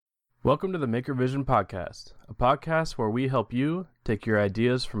Welcome to the Maker Vision Podcast, a podcast where we help you take your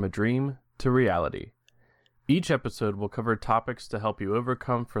ideas from a dream to reality. Each episode will cover topics to help you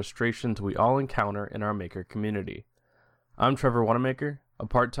overcome frustrations we all encounter in our maker community. I'm Trevor Wanamaker, a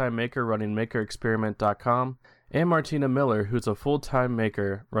part-time maker running MakerExperiment.com, and Martina Miller, who's a full-time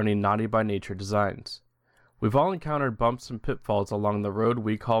maker running Naughty by Nature Designs. We've all encountered bumps and pitfalls along the road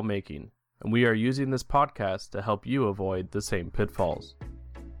we call making, and we are using this podcast to help you avoid the same pitfalls.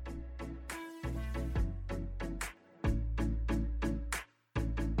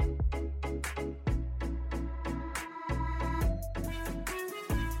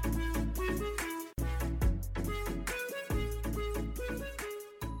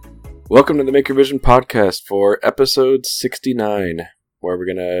 Welcome to the Maker Vision Podcast for episode 69, where we're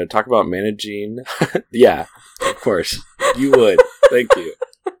going to talk about managing... Yeah, of course. You would. Thank you.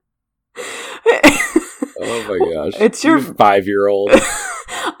 Oh my gosh. It's your... You 5-year-old.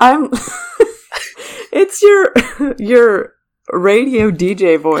 It's your radio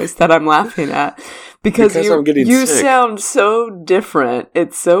DJ voice that I'm laughing at. Because I'm getting you sick. sound so different.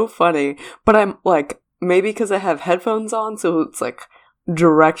 It's so funny. But I'm like, maybe because I have headphones on, so it's like...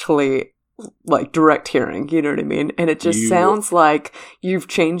 directly, like direct hearing, you know what I mean? And it just sounds like you've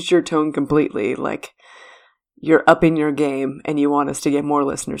changed your tone completely, like you're upping your game and you want us to get more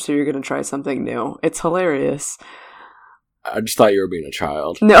listeners, so you're going to try something new. It's hilarious. I just thought you were being a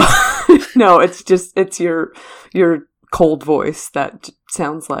child. No, no, it's your cold voice that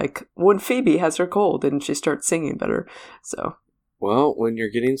sounds like when Phoebe has her cold and she starts singing better, so. Well, when you're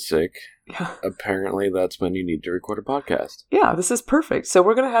getting sick, yeah. Apparently that's when you need to record a podcast. Yeah, this is perfect. So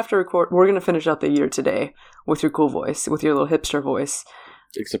we're going to have to record, we're going to finish out the year today with your cool voice, with your little hipster voice.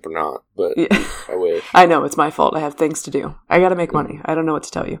 Except for not, but yeah. I wish. I know, it's my fault. I have things to do. I got to make money. I don't know what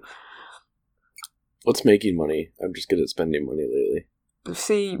to tell you. What's making money? I'm just good at spending money lately.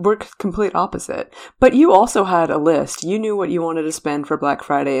 See, we're complete opposite. But you also had a list. You knew what you wanted to spend for Black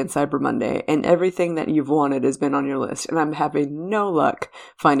Friday and Cyber Monday, and everything that you've wanted has been on your list. And I'm having no luck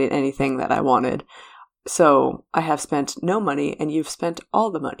finding anything that I wanted. So I have spent no money, and you've spent all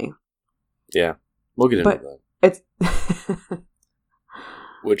the money. Yeah, we'll get into that. It's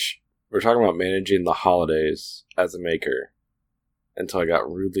Which, we're talking about managing the holidays as a maker until I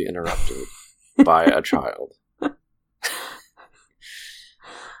got rudely interrupted by a child.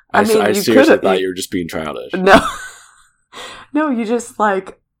 I seriously thought you were just being childish. No. No, you just,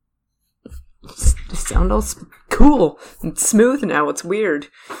 like, sound all cool and smooth now. It's weird.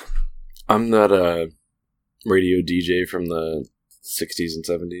 I'm not a radio DJ from the 60s and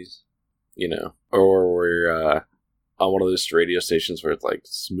 70s, you know. Or we're on one of those radio stations where it's like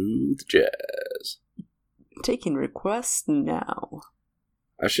smooth jazz. Taking requests now.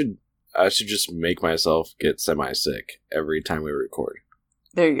 I should just make myself get semi-sick every time we record.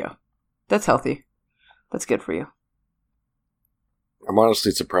 There you go. That's healthy. That's good for you. I'm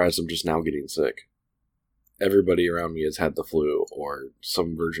honestly surprised I'm just now getting sick. Everybody around me has had the flu or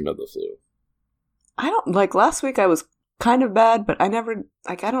some version of the flu. I don't, like, last week I was kind of bad, but I never,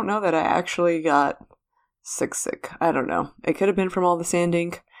 like, I don't know that I actually got sick. I don't know. It could have been from all the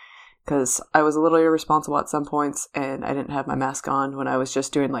sanding, because I was a little irresponsible at some points, and I didn't have my mask on when I was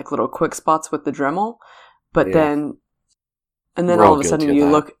just doing, like, little quick spots with the Dremel. But yeah. then We're all of a sudden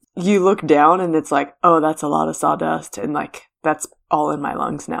you look down and it's like, oh, that's a lot of sawdust, and like that's all in my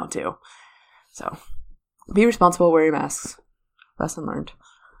lungs now too. So be responsible, wear your masks. Lesson learned.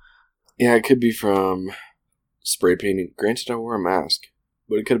 Yeah, it could be from spray painting. Granted, I wore a mask,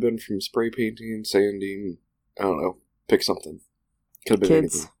 but it could have been from spray painting, sanding. I don't know. Pick something. Could have been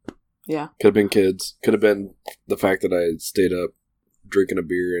kids. Anything. Yeah. Could have been kids. Could have been the fact that I stayed up drinking a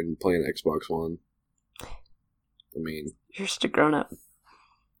beer and playing Xbox One. I mean, you're just a grown-up.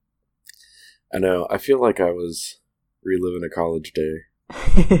 I know. I feel like I was reliving a college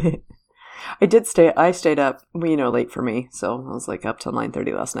day. I stayed up, late for me. So I was like up till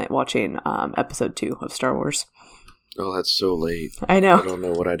 9:30 last night watching episode 2 of Star Wars. Oh, that's so late. I know. I don't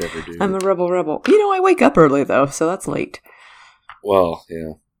know what I'd ever do. I'm a rebel. I wake up early though, so that's late. Well,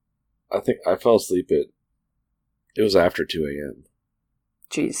 yeah. I think I fell asleep it was after 2 a.m.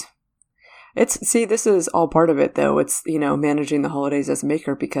 Jeez. This is all part of it, though. It's, managing the holidays as a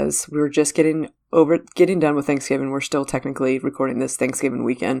maker, because we're just getting done with Thanksgiving. We're still technically recording this Thanksgiving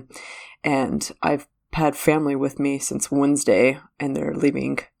weekend. And I've had family with me since Wednesday, and they're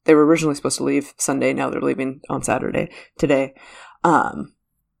leaving. They were originally supposed to leave Sunday. Now they're leaving on Saturday, today. So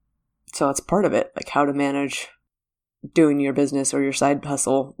that's part of it, like how to manage doing your business or your side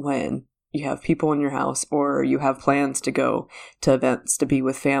hustle when you have people in your house, or you have plans to go to events to be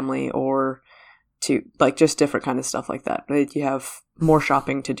with family, or to, like, just different kind of stuff like that. Like, you have more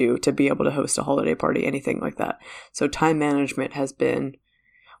shopping to do to be able to host a holiday party, anything like that. So time management has been,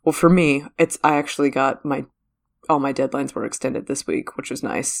 well, for me, I actually got all my deadlines were extended this week, which was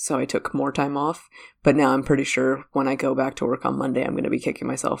nice. So I took more time off. But now I'm pretty sure when I go back to work on Monday, I'm going to be kicking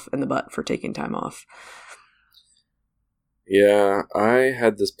myself in the butt for taking time off. Yeah, I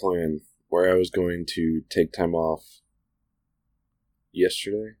had this plan where I was going to take time off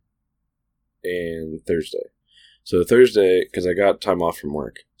yesterday and Thursday. So Thursday, because I got time off from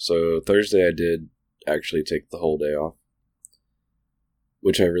work. So Thursday I did actually take the whole day off,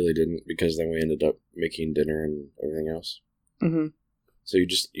 which I really didn't, because then we ended up making dinner and everything else. Mm-hmm. So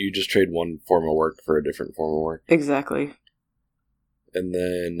you just trade one form of work for a different form of work. Exactly. And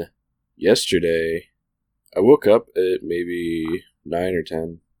then yesterday, I woke up at maybe 9 or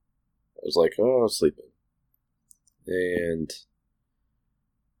 10. I was like, oh, I'm sleeping. And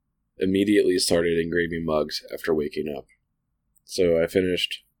immediately started engraving mugs after waking up. So I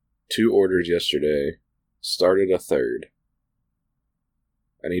finished 2 orders yesterday, started a third.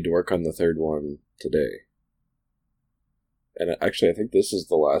 I need to work on the third one today. And actually, I think this is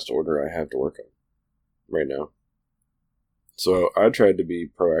the last order I have to work on right now. So I tried to be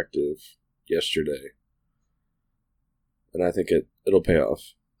proactive yesterday. And I think it'll pay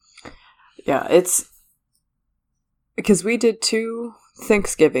off. Yeah, it's because we did 2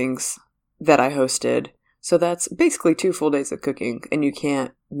 Thanksgivings that I hosted. So that's basically 2 full days of cooking, and you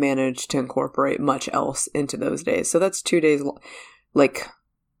can't manage to incorporate much else into those days. So that's 2 days, like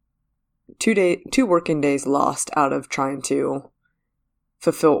 2 working days lost out of trying to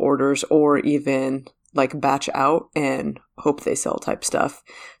fulfill orders or even like batch out and hope they sell type stuff.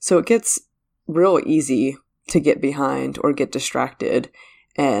 So it gets real easy to get behind or get distracted,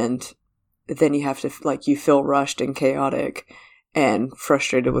 and then you have to, like, you feel rushed and chaotic and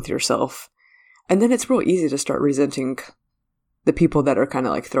frustrated with yourself, and then it's real easy to start resenting the people that are kind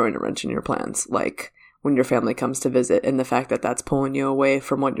of like throwing a wrench in your plans, like when your family comes to visit and the fact that that's pulling you away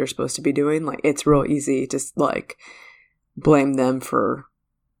from what you're supposed to be doing. Like, it's real easy to like blame them for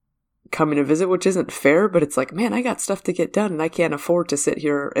coming to visit, which isn't fair, but it's like, man, I got stuff to get done and I can't afford to sit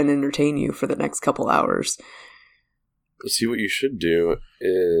here and entertain you for the next couple hours. See, what you should do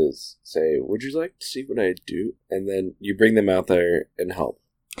is say, would you like to see what I do? And then you bring them out there and help.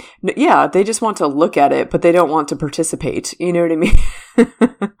 Yeah, they just want to look at it, but they don't want to participate. You know what I mean?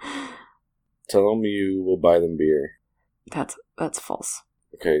 Tell them you will buy them beer. That's false.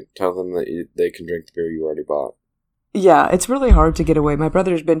 Okay, tell them that they can drink the beer you already bought. Yeah, it's really hard to get away. My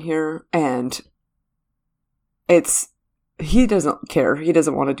brother's been here, and he doesn't care. He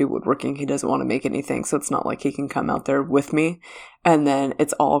doesn't want to do woodworking. He doesn't want to make anything, so it's not like he can come out there with me. And then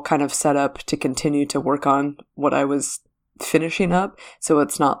it's all kind of set up to continue to work on what I was finishing up, so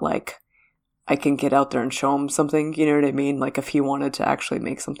it's not like I can get out there and show him something, you know what I mean? Like, if he wanted to actually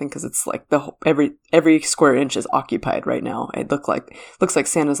make something, because it's like every square inch is occupied right now. It looks like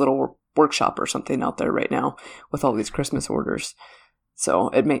Santa's little workshop or something out there right now with all these Christmas orders. So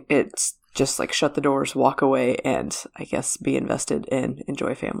it's just like shut the doors, walk away, and I guess be invested and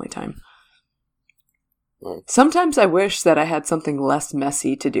enjoy family time. Sometimes I wish that I had something less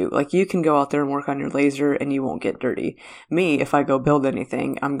messy to do. Like, you can go out there and work on your laser and you won't get dirty. Me, if I go build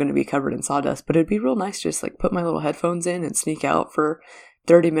anything, I'm going to be covered in sawdust. But it'd be real nice to just like put my little headphones in and sneak out for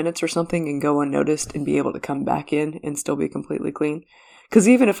 30 minutes or something and go unnoticed and be able to come back in and still be completely clean. Because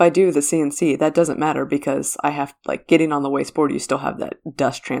even if I do the CNC, that doesn't matter, because I have, like, getting on the wasteboard, you still have that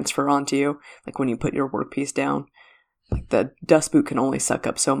dust transfer onto you. Like, when you put your workpiece down, like, the dust boot can only suck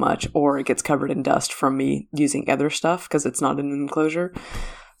up so much, or it gets covered in dust from me using other stuff because it's not an enclosure.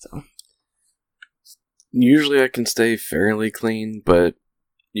 So usually I can stay fairly clean, but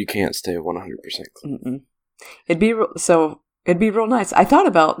you can't stay 100% clean. Mm-mm. It'd be real nice. I thought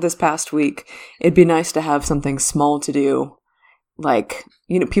about this past week, it'd be nice to have something small to do. Like,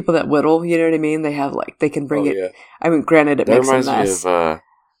 you know, people that whittle, you know what I mean? They have, like, they can bring it. Yeah. I mean, granted, it makes a mess. That reminds me of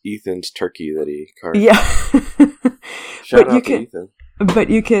Ethan's turkey that he carved. Yeah. Shout out to Ethan.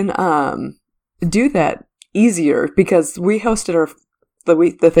 But you can do that easier, because we hosted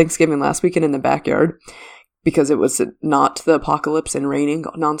the Thanksgiving last weekend in the backyard because it was not the apocalypse and raining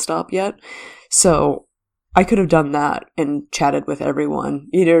nonstop yet. So I could have done that and chatted with everyone,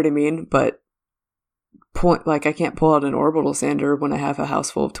 you know what I mean? But I can't pull out an orbital sander when I have a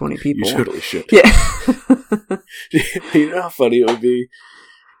house full of 20 people. You totally should. Yeah. You know how funny it would be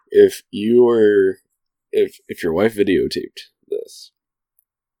if your wife videotaped this.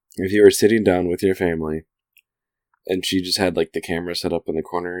 If you were sitting down with your family and she just had, like, the camera set up in the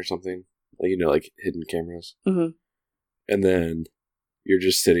corner or something, like, you know, like hidden cameras. Mm-hmm. And then you're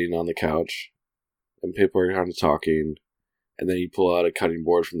just sitting on the couch and people are kind of talking, and then you pull out a cutting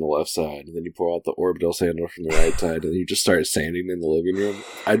board from the left side, and then you pull out the orbital sander from the right side, and you just start sanding in the living room,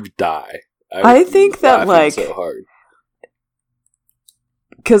 I'd die. I think that, like, so hard.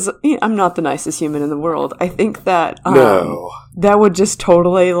 Because I'm not the nicest human in the world. I think that No. that would just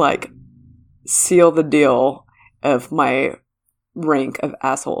totally, like, seal the deal of my rank of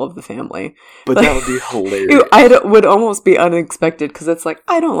asshole of the family. But Like, that would be hilarious. It would almost be unexpected because it's like,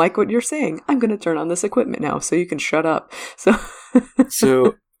 I don't like what you're saying. I'm going to turn on this equipment now so you can shut up.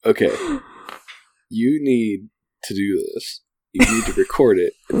 So, okay. You need to do this. You need to record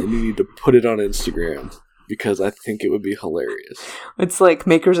it, and then you need to put it on Instagram, because I think it would be hilarious. It's like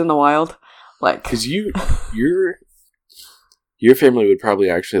Makers in the Wild. Like, Because your family would probably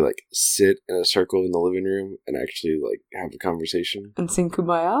actually, like, sit in a circle in the living room and actually, like, have a conversation. and sing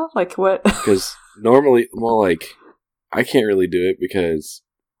Kumbaya? Like, what? Because normally, well, like, I can't really do it because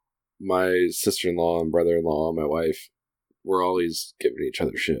my sister-in-law and brother-in-law and my wife, we're always giving each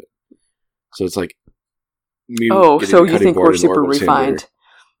other shit. So it's like, me Oh, getting so a you cutting think board we're and super orbital sander, refined.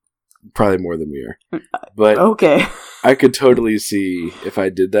 probably more than we are. But Okay. I could totally see if I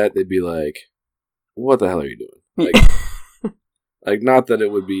did that, they'd be like, what the hell are you doing? Like, not that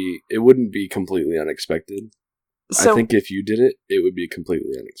it wouldn't be completely unexpected. So, I think if you did it, it would be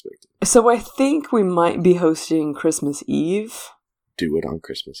completely unexpected. so I think we might be hosting Christmas Eve. Do it on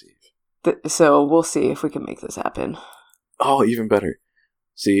Christmas Eve. So we'll see if we can make this happen. Oh, even better.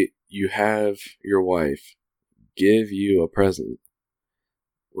 See, you have your wife give you a present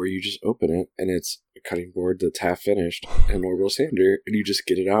where you just open it and it's a cutting board that's half finished and an orbital sander, and you just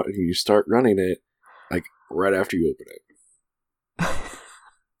get it out and you start running it, like, right after you open it.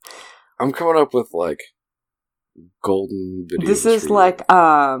 I'm coming up with, like, golden videos. This is for you. like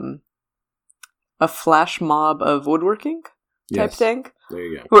a flash mob of woodworking type Yes, thing. there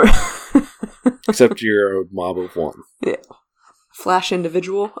you go. Where- Except you're a mob of one. Yeah. Flash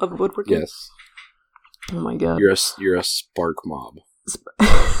individual of woodworking. Yes. Oh my god. You're a spark mob.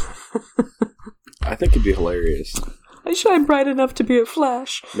 I think it'd be hilarious. I shine bright enough to be a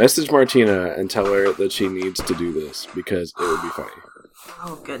flash. Message Martina and tell her that she needs to do this because it would be funny.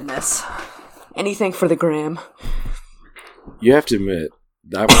 Oh goodness. Anything for the gram. You have to admit,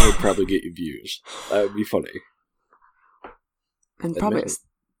 that one would probably get you views. That would be funny. And probably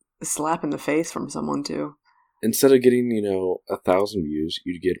a slap in the face from someone too. Instead of getting, 1,000 views,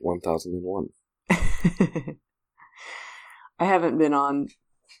 you'd get 1,001. I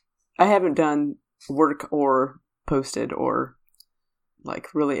haven't done work or posted or, like,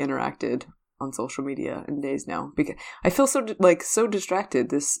 really interacted on social media in days now because I feel so distracted.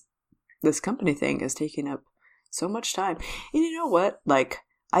 This company thing is taking up so much time. And you know what? Like,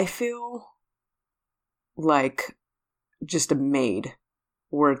 I feel like just a maid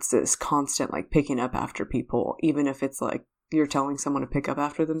where it's this constant, like, picking up after people, even if it's like you're telling someone to pick up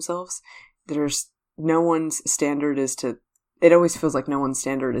after themselves. There's no one's standard is to, it always feels like no one's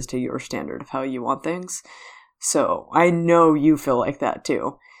standard is to your standard of how you want things. So I know you feel like that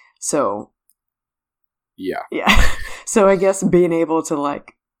too. So Yeah. So I guess being able to,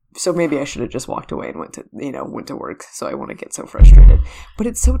 like, so maybe I should have just walked away and went to work. So I want to get so frustrated, but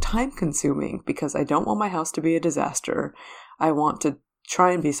it's so time consuming because I don't want my house to be a disaster. I want to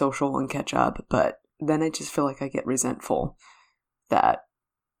try and be social and catch up, but then I just feel like I get resentful that,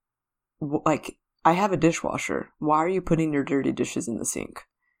 like, I have a dishwasher. Why are you putting your dirty dishes in the sink?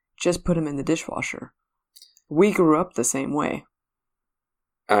 Just put them in the dishwasher. We grew up the same way.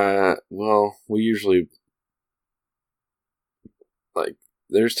 Well, we usually, like,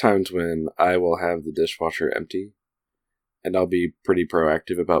 there's times when I will have the dishwasher empty, and I'll be pretty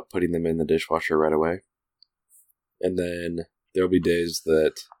proactive about putting them in the dishwasher right away. And then there'll be days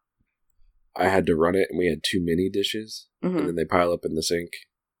that I had to run it and we had too many dishes, Mm-hmm. and then they pile up in the sink.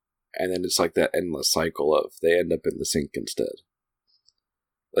 And then it's like that endless cycle of they end up in the sink instead.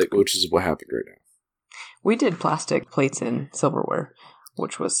 Like, which is what happened right now. We did plastic plates and silverware,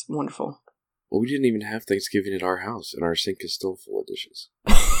 which was wonderful. Well, we didn't even have Thanksgiving at our house, and our sink is still full of dishes.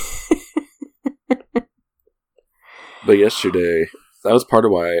 But yesterday, that was part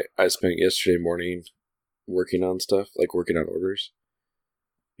of why I spent yesterday morning working on stuff, like working on orders.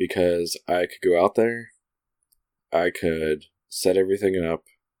 Because I could go out there, I could set everything up,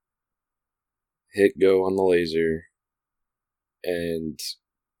 hit go on the laser, and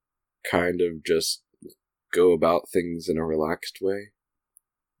kind of just go about things in a relaxed way.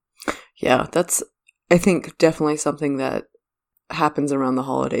 Yeah, that's, I think, definitely something that happens around the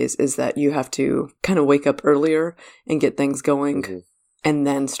holidays is that you have to kind of wake up earlier and get things going and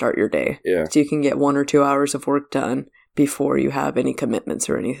then start your day. Yeah. So you can get 1 or 2 hours of work done before you have any commitments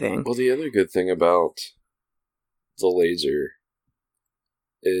or anything. Well, the other good thing about the laser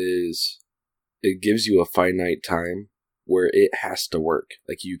is it gives you a finite time where it has to work.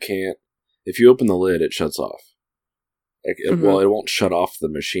 Like, you can't, if you open the lid, it shuts off. Like, well, it won't shut off the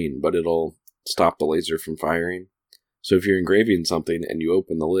machine, but it'll stop the laser from firing. So if you're engraving something and you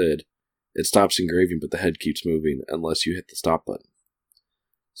open the lid, it stops engraving, but the head keeps moving unless you hit the stop button.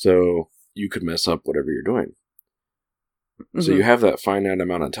 So you could mess up whatever you're doing. So you have that finite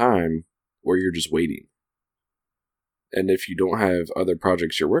amount of time where you're just waiting. And if you don't have other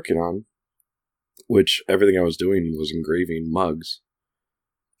projects you're working on, which everything I was doing was engraving mugs.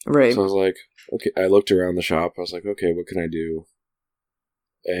 Right. So I was like, okay, I looked around the shop. I was like, okay, what can I do?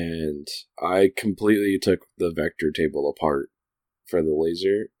 And I completely took the vector table apart for the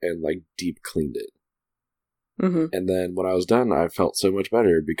laser and like deep cleaned it. And then when I was done, I felt so much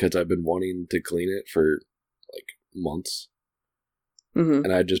better because I've been wanting to clean it for like months.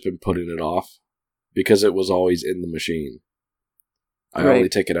 And I'd just been putting it off because it was always in the machine. I only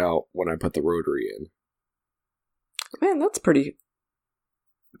take it out when I put the rotary in. Man, that's pretty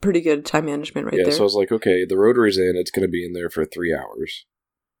good time management right there. Yeah, so I was like, okay, the rotary's in, it's going to be in there for 3 hours.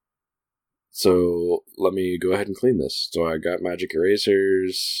 So let me go ahead and clean this. So I got magic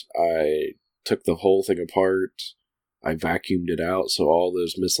erasers, I took the whole thing apart, I vacuumed it out, so all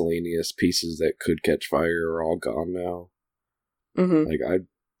those miscellaneous pieces that could catch fire are all gone now. Like,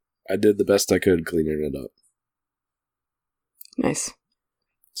 I did the best I could cleaning it up. Nice.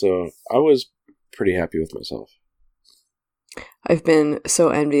 So I was pretty happy with myself. I've been so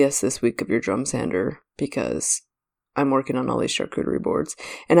envious this week of your drum sander because I'm working on all these charcuterie boards.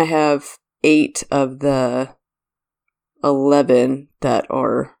 And I have 8 of the 11 that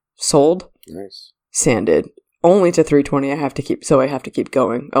are sold. Nice. Sanded. Only to 320 I have to keep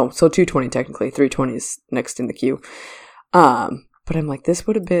going. Oh, so 220 technically. 320 is next in the queue. But I'm like, this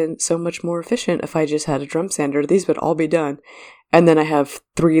would have been so much more efficient if I just had a drum sander. These would all be done. And then I have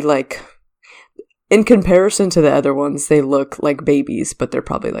 3, like, in comparison to the other ones, they look like babies, but they're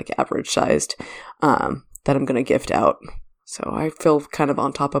probably like average sized, that I'm going to gift out. So I feel kind of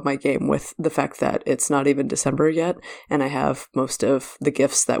on top of my game with the fact that it's not even December yet, and I have most of the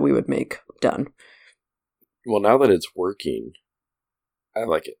gifts that we would make done. Well, now that it's working, I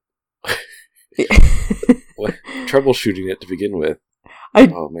like it. Troubleshooting it to begin with.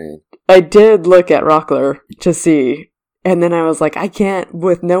 Oh, man. I did look at Rockler to see, and then I was like, I can't,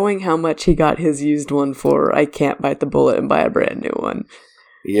 with knowing how much he got his used one for, I can't bite the bullet and buy a brand new one.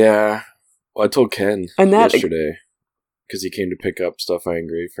 Yeah. Well, I told Ken yesterday, because he came to pick up stuff I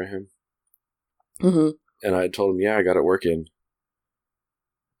engraved for him. And I told him, yeah, I got it working.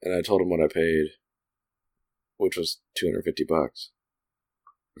 And I told him what I paid, which was $250.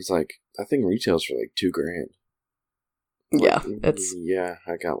 He's like, that thing retails for like $2,000. Yeah, like, yeah,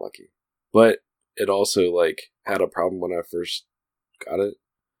 I got lucky. But it also like had a problem when I first got it.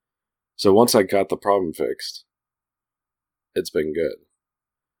 So once I got the problem fixed, it's been good.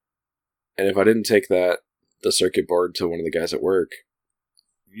 And if I didn't take the circuit board to one of the guys at work,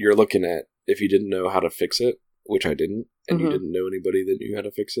 you're looking at, if you didn't know how to fix it, which I didn't, and you didn't know anybody that knew how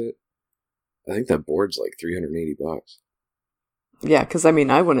to fix it, I think that board's like $380. Yeah, because I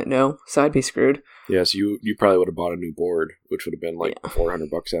mean, I wouldn't know, so I'd be screwed. Yeah, so you probably would have bought a new board, which would have been like $400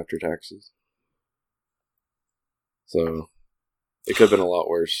 after taxes. So it could have been a lot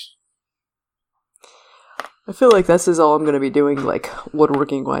worse. I feel like this is all I'm going to be doing, like,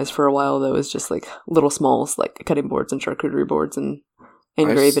 woodworking wise for a while, though, is just like little smalls, like cutting boards and charcuterie boards and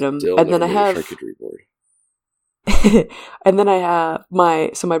engraving them. And then I have charcuterie board. and then I have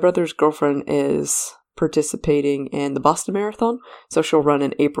my brother's girlfriend is participating in the Boston Marathon, so she'll run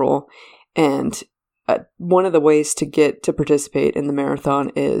in April, and one of the ways to get to participate in the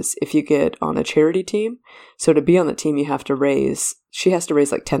marathon is if you get on a charity team. So to be on the team, she has to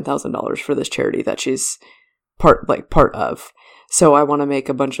raise like $10,000 for this charity that she's part of. So I want to make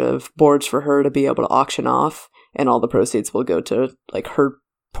a bunch of boards for her to be able to auction off, and all the proceeds will go to like her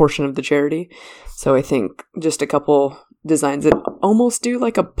portion of the charity. So I think just a couple designs that almost do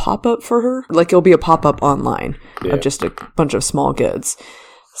like a pop-up for her. Like it'll be a pop-up online of just a bunch of small goods.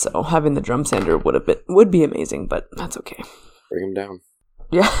 So having the drum sander would be amazing, but that's okay. Bring them down.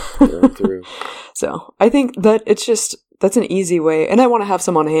 Yeah. Through. So I think that that's an easy way. And I want to have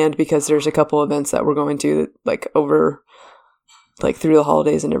some on hand because there's a couple events that we're going to like over like through the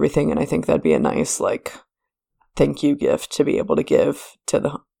holidays and everything. And I think that'd be a nice like thank you gift to be able to give to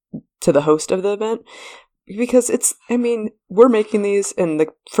the host of the event. Because we're making these, and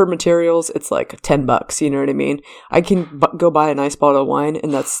for materials, it's like $10. You know what I mean? I can go buy a nice bottle of wine,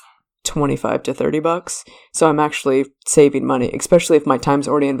 and that's $25 to $30. So I'm actually saving money, especially if my time's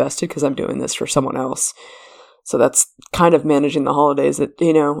already invested because I'm doing this for someone else. So that's kind of managing the holidays that,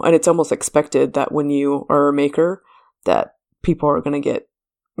 and it's almost expected that when you are a maker that people are going to get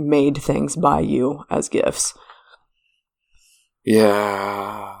made things by you as gifts.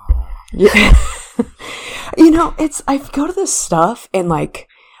 Yeah. Yeah. I go to this stuff and like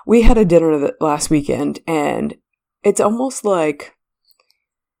we had a dinner last weekend and it's almost like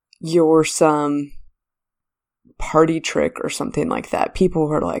you're some party trick or something like that. People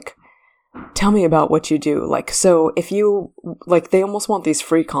were like, tell me about what you do. Like, so if you, like, they almost want these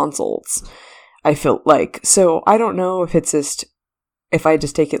free consults, I feel like. So I don't know if it's just, if I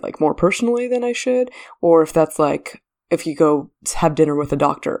just take it, like, more personally than I should, or if that's, like, if you go have dinner with a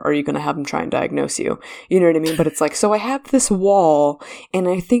doctor, are you going to have them try and diagnose you? You know what I mean? But it's like, so I have this wall, and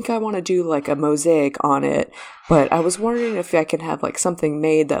I think I want to do, like, a mosaic on it, but I was wondering if I can have, like, something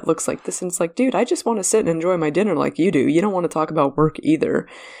made that looks like this, and it's like, dude, I just want to sit and enjoy my dinner like you do. You don't want to talk about work either.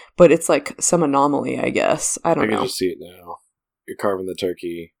 But it's like some anomaly, I guess. I don't know. I can just see it now. You're carving the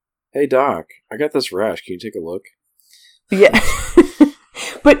turkey. Hey, Doc, I got this rash. Can you take a look? Yeah.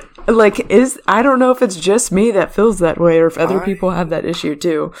 But, like, I don't know if it's just me that feels that way or if other people have that issue,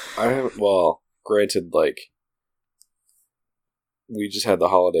 too. Well, granted, like, we just had the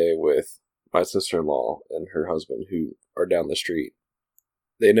holiday with my sister-in-law and her husband who are down the street.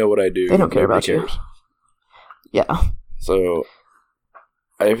 They know what I do. They don't care about you. Yeah. So,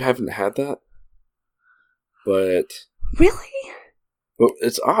 I haven't had that. But... Really? But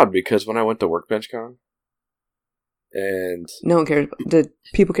it's odd because when I went to WorkbenchCon, and no one cares. Did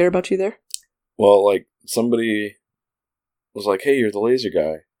people care about you there? Well, like, somebody was like, hey, you're the laser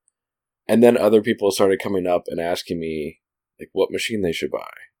guy. And then other people started coming up and asking me, like, what machine they should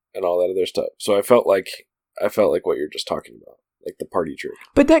buy and all that other stuff. So I felt like what you're just talking about, like the party trick.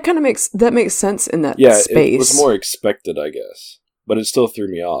 But that kind of makes sense in that space. It was more expected, I guess. But it still threw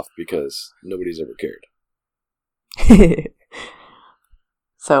me off because nobody's ever cared.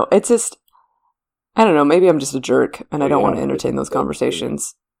 So it's just, I don't know, maybe I'm just a jerk and I don't want to entertain those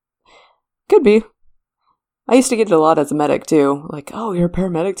conversations. Could be. I used to get it a lot as a medic too. Like, oh, you're a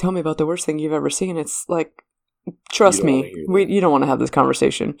paramedic? Tell me about the worst thing you've ever seen. It's like, trust me, you don't want to have this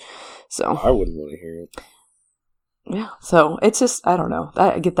conversation. So I wouldn't want to hear it. Yeah, so it's just, I don't know.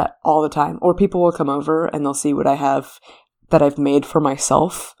 I get that all the time. Or people will come over and they'll see what I have that I've made for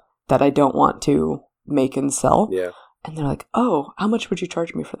myself that I don't want to make and sell. Yeah. And they're like, oh, how much would you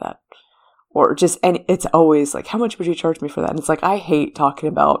charge me for that? Or just, and it's always like, how much would you charge me for that? And it's like, I hate talking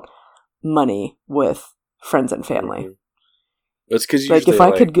about money with friends and family. Mm-hmm. That's because like, if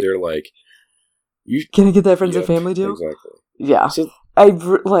I could they're like, can I get that friends and family deal? Exactly. Yeah. So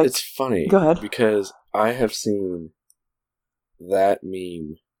it's funny. Go ahead. Because I have seen that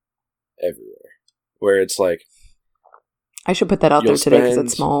meme everywhere, where it's like, I should put that out there today because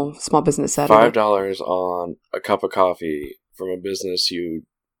it's small business Saturday. $5 on a cup of coffee from a business you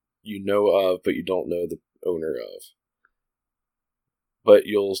know of, but you don't know the owner of. But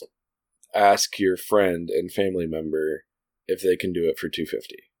you'll ask your friend and family member if they can do it for $2.50.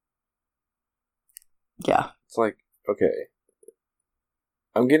 Yeah. It's like, okay.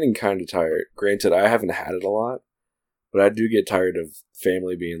 I'm getting kind of tired. Granted, I haven't had it a lot, but I do get tired of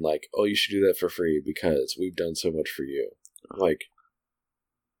family being like, oh, you should do that for free because we've done so much for you. I'm like,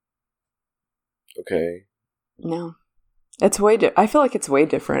 okay. No. It's I feel like it's way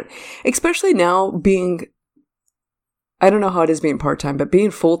different. Especially now being, I don't know how it is being part-time, but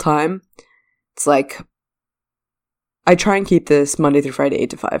being full-time, it's like, I try and keep this Monday through Friday, 8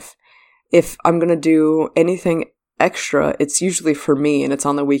 to 5. If I'm going to do anything extra, it's usually for me and it's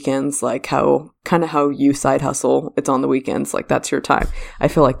on the weekends, like how you side hustle, it's on the weekends, like that's your time. I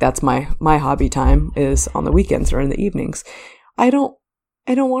feel like that's my hobby time is on the weekends or in the evenings. I don't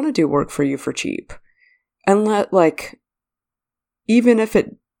want to do work for you for cheap. And even if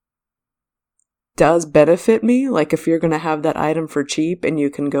it does benefit me, like if you're going to have that item for cheap and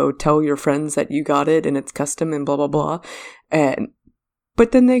you can go tell your friends that you got it and it's custom and blah, blah, blah.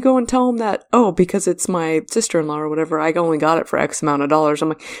 But then they go and tell them that, oh, because it's my sister-in-law or whatever, I only got it for X amount of dollars. I'm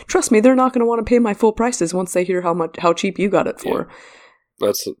like, trust me, they're not going to want to pay my full prices once they hear how cheap you got it for.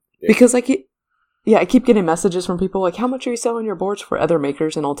 Yeah. Because I keep getting messages from people like, how much are you selling your boards for other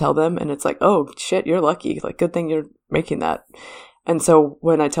makers? And I'll tell them, and it's like, oh, shit, you're lucky. Like, good thing you're making that. And so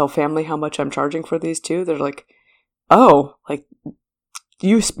when I tell family how much I'm charging for these two, they're like, oh, like,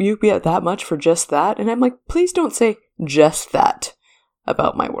 you get that much for just that? And I'm like, please don't say just that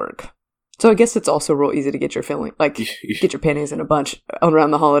about my work. So I guess it's also real easy to get your get your panties in a bunch around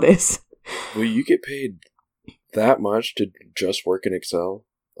the holidays. Will you get paid that much to just work in Excel?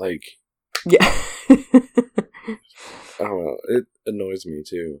 Like, Yeah. I don't know. It annoys me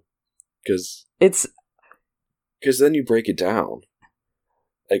too. Because then you break it down.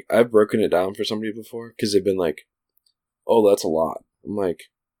 Like, I've broken it down for somebody before because they've been like, oh, that's a lot. I'm like,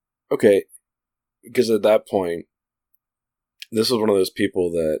 okay. Because at that point, this was one of those people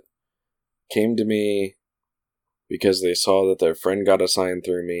that came to me because they saw that their friend got a sign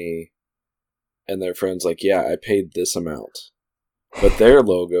through me, and their friend's like, yeah, I paid this amount. But their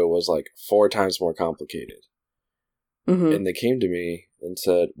logo was like 4 times more complicated. Mm-hmm. And they came to me and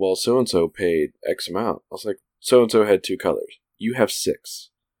said, well, so-and-so paid X amount. I was like, so-and-so had 2 colors. You have 6.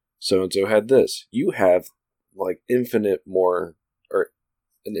 So-and-so had this. You have like infinite more, or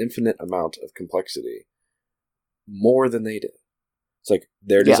an infinite amount of complexity. More than they did. It's like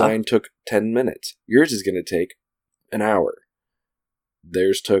their design took 10 minutes. Yours is going to take an hour.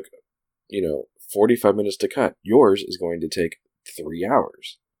 Theirs took, 45 minutes to cut. Yours is going to take 3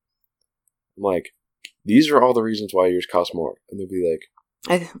 hours. I'm like, these are all the reasons why yours cost more. And they'll be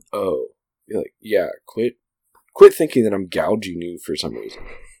like, oh. You're like, yeah, quit thinking that I'm gouging you for some reason.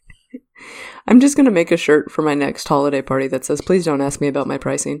 I'm just going to make a shirt for my next holiday party that says, please don't ask me about my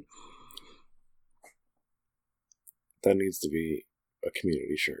pricing. That needs to be a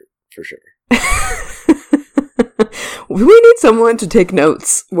community shirt, for sure. We need someone to take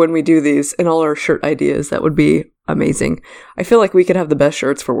notes when we do these and all our shirt ideas. That would be amazing. I feel like we could have the best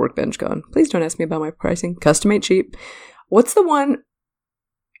shirts for Workbench going. Please don't ask me about my pricing. Custom made cheap. What's the one?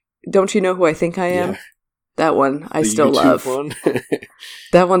 Don't you know who I think I am? Yeah. That one I still love. One?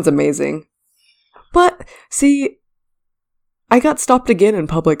 That one's amazing. But see, I got stopped again in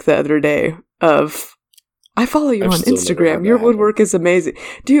public the other day of, I follow you on Instagram. Your woodwork is amazing.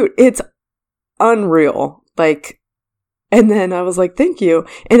 Dude, it's unreal. Like, and then I was like, thank you.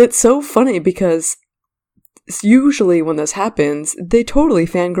 And it's so funny because usually when this happens, they totally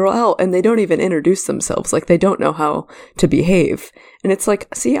fangirl out and they don't even introduce themselves. Like, they don't know how to behave. And it's like,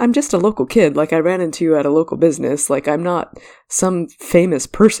 see, I'm just a local kid. Like, I ran into you at a local business. Like, I'm not some famous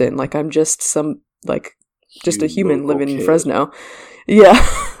person. Like, I'm just just a human living in Fresno. Yeah.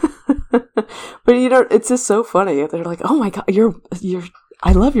 But it's just so funny. They're like, oh my God,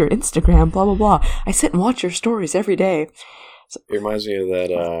 I love your Instagram, blah, blah, blah. I sit and watch your stories every day. So, it reminds me of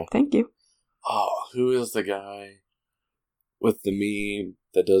that. Thank you. Oh, who is the guy with the meme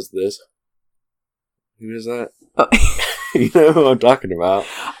that does this? Who is that? Oh. You know who I'm talking about.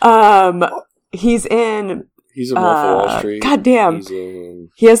 He's in Wolf of Wall Street. God damn.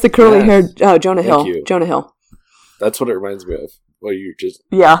 He has the curly hair. Jonah Hill. Jonah Hill. That's what it reminds me of. Well, you're just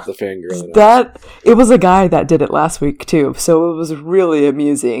the fangirl. It was a guy that did it last week too, so it was really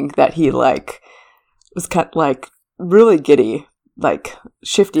amusing that he was kind of really giddy,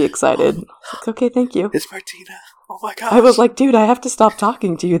 shifty, excited. Like, okay, thank you. It's Martina. Oh my gosh. I was like, dude, I have to stop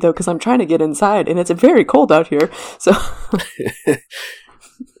talking to you though because I'm trying to get inside and it's very cold out here, so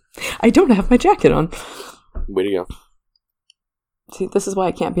I don't have my jacket on. Way to go. See, this is why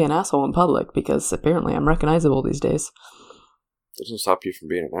I can't be an asshole in public because apparently I'm recognizable these days. Doesn't stop you from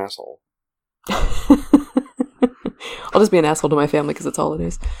being an asshole. I'll just be an asshole to my family because it's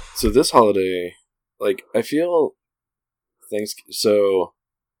holidays. So this holiday, I feel things. So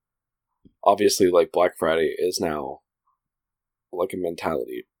obviously, Black Friday is now a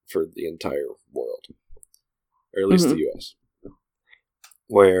mentality for the entire world, or at least the U.S.,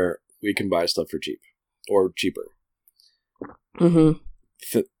 where we can buy stuff for cheap or cheaper. Mm-hmm.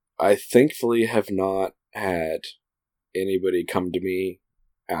 I thankfully have not had anybody come to me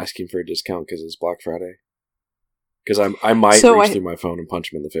asking for a discount because it's Black Friday. Because I might reach through my phone and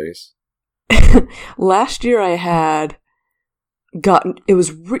punch him in the face. Last year I had gotten, it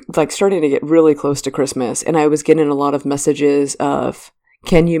was starting to get really close to Christmas, and I was getting a lot of messages of,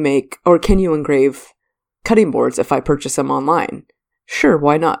 can you engrave cutting boards if I purchase them online? Sure,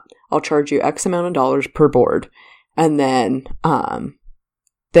 why not? I'll charge you X amount of dollars per board. And then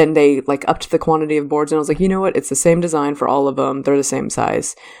they upped the quantity of boards, and I was like, you know what? It's the same design for all of them. They're the same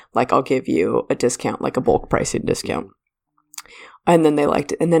size. I'll give you a discount, a bulk pricing discount. And then they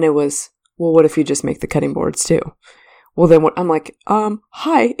liked it. And then it was, well, what if you just make the cutting boards too? Well, then I'm like,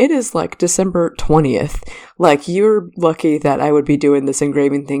 hi, it is December 20th. You're lucky that I would be doing this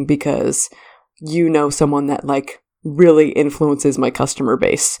engraving thing because you know someone that really influences my customer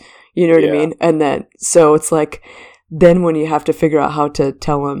base. You know what I mean? And then, so it's then when you have to figure out how to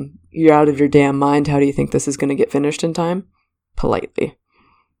tell them, you're out of your damn mind, how do you think this is going to get finished in time? Politely.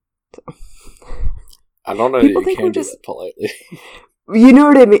 So. I don't know people that you can do that politely. You know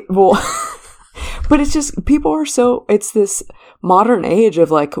what I mean? Well, but it's just, people are it's this modern age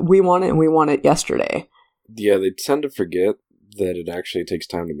of we want it and we want it yesterday. Yeah, they tend to forget that it actually takes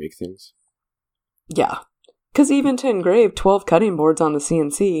time to make things. Yeah. Because even to engrave 12 cutting boards on the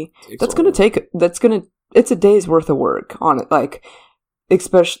CNC, it's a day's worth of work on it. Like,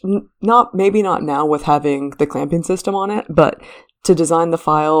 especially, maybe not now with having the clamping system on it, but to design the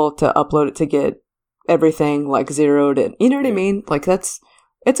file, to upload it, to get everything like zeroed in. You know what I mean? Like, it's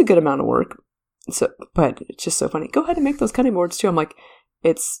a good amount of work. So, but it's just so funny. Go ahead and make those cutting boards too. I'm like,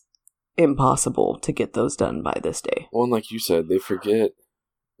 it's impossible to get those done by this day. Well, and like you said, they forget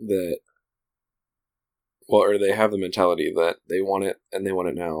that, well, or they have the mentality that they want it and they want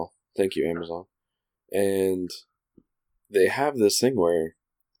it now. Thank you, Amazon. And they have this thing where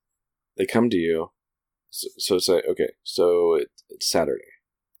they come to you, so say, okay, so it's Saturday.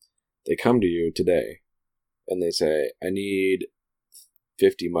 They come to you today, and they say, I need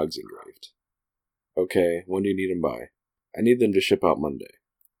 50 mugs engraved. Okay, when do you need them by? I need them to ship out Monday.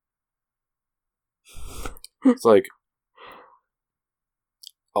 It's like,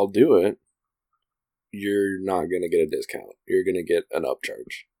 I'll do it. You're not going to get a discount. You're going to get an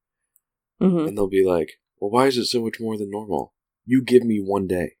upcharge. Mm-hmm. And they'll be like, well, why is it so much more than normal? You give me one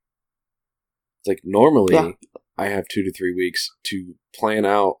day. It's like, normally, I have 2 to 3 weeks to plan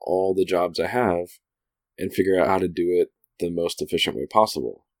out all the jobs I have and figure out how to do it the most efficient way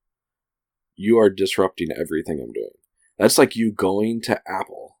possible. You are disrupting everything I'm doing. That's like you going to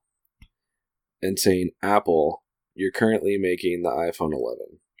Apple and saying, Apple, you're currently making the iPhone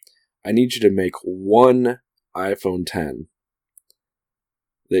 11. I need you to make one iPhone 10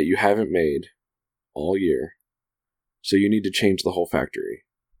 that you haven't made all year. So you need to change the whole factory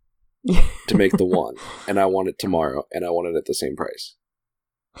to make the one. And I want it tomorrow, and I want it at the same price.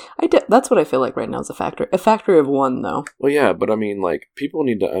 That's what I feel like right now is a factory. A factory of one, though. Well, yeah, but I mean, like, people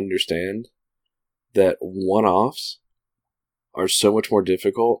need to understand that one-offs are so much more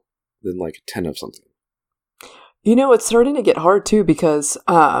difficult than, like, 10 of something. You know, it's starting to get hard, too, because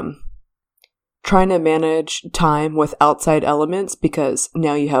trying to manage time with outside elements, because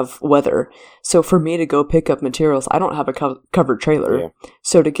now you have weather. So for me to go pick up materials, I don't have a covered trailer. Yeah.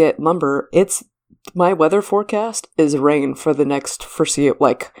 So to get lumber, my weather forecast is rain for the next foreseeable,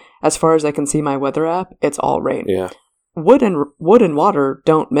 like, as far as I can see my weather app, it's all rain. Yeah. Wood and water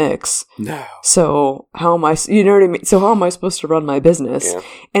don't mix. No. So how am I, you know what I mean? So how am I supposed to run my business? Yeah.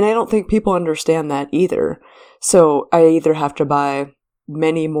 And I don't think people understand that either. So I either have to buy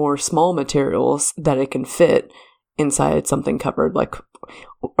many more small materials that it can fit inside something covered, like,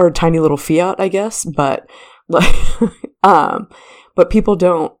 or a tiny little Fiat, I guess, but like, but people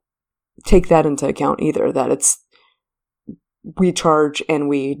don't take that into account either, that we charge and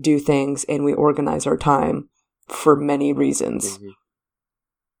we do things and we organize our time for many reasons. Mm-hmm.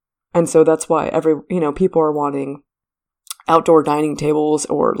 And so that's why people are wanting outdoor dining tables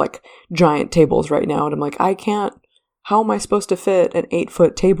or like giant tables right now. And I'm like, how am I supposed to fit an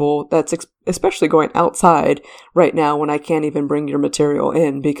 8-foot table that's especially going outside right now when I can't even bring your material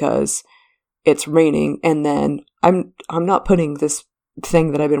in because it's raining? And then I'm not putting this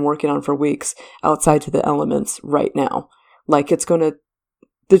thing that I've been working on for weeks outside to the elements right now. Like, it's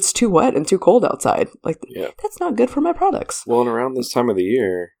too wet and too cold outside. Like, That's not good for my products. Well, and around this time of the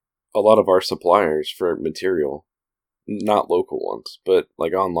year, a lot of our suppliers for material, not local ones, but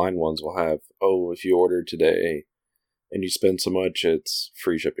like online ones, will have, if you order today and you spend so much, it's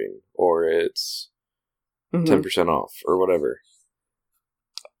free shipping, or it's 10% off, or whatever.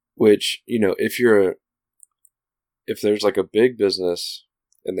 Which, if there's like a big business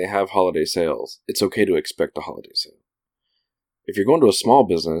and they have holiday sales, it's okay to expect a holiday sale. If you're going to a small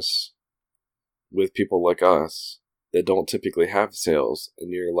business with people like us that don't typically have sales,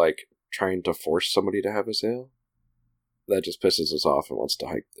 and you're like trying to force somebody to have a sale, that just pisses us off and wants to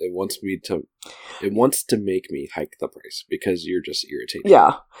hike. It wants to make me hike the price because you're just irritated.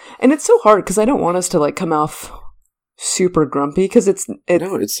 Yeah, and it's so hard because I don't want us to like come off super grumpy, because it's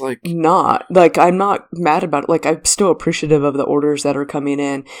like not like, I'm not mad about it. Like, I'm still appreciative of the orders that are coming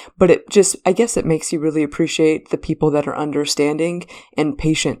in, but I guess it makes you really appreciate the people that are understanding and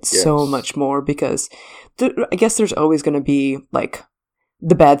patient so much more, because I guess there's always going to be like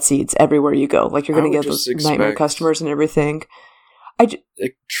the bad seeds everywhere you go. Like, you're going to get those nightmare customers and everything.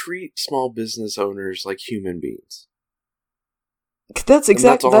 Treat small business owners like human beings. That's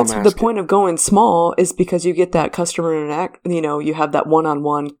the point of going small, is because you get that customer you have that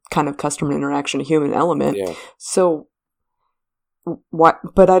one-on-one kind of customer interaction, human element. Yeah. So why,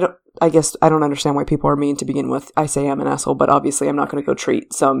 but I guess I don't understand why people are mean to begin with. I say I'm an asshole, but obviously I'm not going to go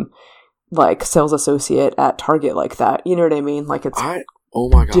treat some like sales associate at Target like that. You know what I mean? Like, it's oh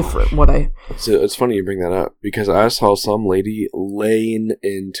my god, different. So it's funny you bring that up, because I saw some lady laying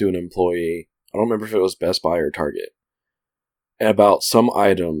into an employee. I don't remember if it was Best Buy or Target. about some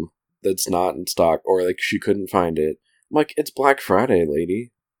item that's not in stock, or like she couldn't find it. I'm like, it's Black Friday,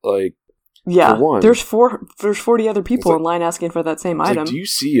 lady. Like, yeah, for one, there's 40 other people like, in line asking for that same it's item. like, do you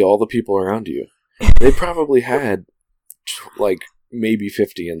see all the people around you? They probably had like maybe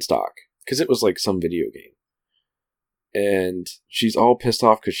 50 in stock because it was like some video game. And she's all pissed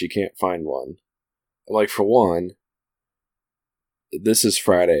off because she can't find one. I'm like, for one, this is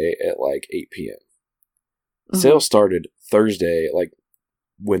Friday at like 8 p.m. Sales started Thursday, like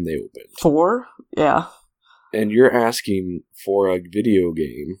when they opened. 4? Yeah. And you're asking for a video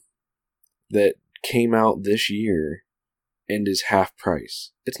game that came out this year and is half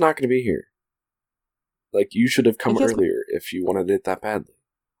price. It's not going to be here. Like, you should have come earlier if you wanted it that badly.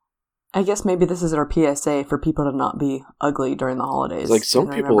 I guess maybe this is our PSA for people to not be ugly during the holidays. Like, some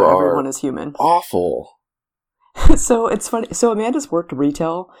people are everyone is human. Awful. So it's funny. So Amanda's worked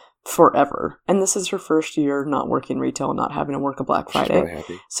retail forever, and this is her first year not working retail, not having to work a Black Friday. She's probably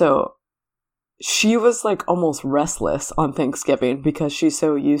happy. So she was like almost restless on Thanksgiving because she's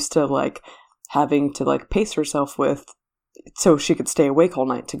so used to like having to like pace herself with so she could stay awake all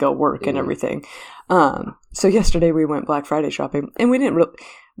night to go work and everything. So yesterday we went Black Friday shopping, and we didn't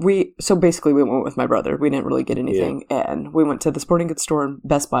so basically we went with my brother. We didn't really get anything, and we went to the sporting goods store in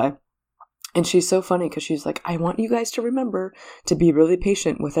Best Buy. And she's so funny because she's like, I want you guys to remember to be really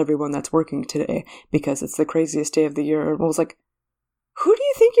patient with everyone that's working today because it's the craziest day of the year. And I was like, who do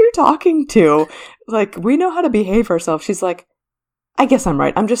you think you're talking to? Like, we know how to behave ourselves. She's like, I guess I'm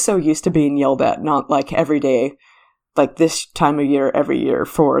right. I'm just so used to being yelled at, not like every day, like this time of year, every year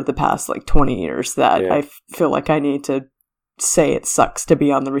for the past like 20 years that I feel like I need to say it sucks to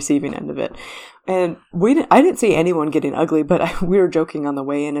be on the receiving end of it. And I didn't see anyone getting ugly, but we were joking on the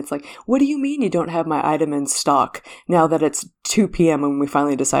way in. It's like, what do you mean you don't have my item in stock now that it's 2 p.m. when we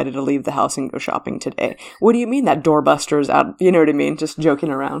finally decided to leave the house and go shopping today? What do you mean that doorbuster's out? You know what I mean? Just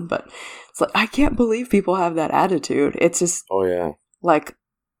joking around. But it's like, I can't believe people have that attitude. It's just, oh yeah, like,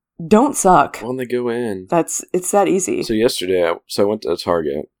 don't suck. When they go in. It's that easy. So yesterday, I went to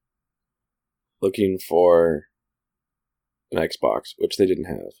Target looking for an Xbox, which they didn't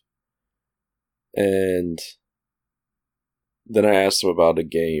have. And then I asked them about a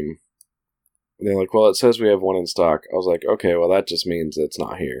game. And they're like, well, it says we have one in stock. I was like, okay, well, that just means it's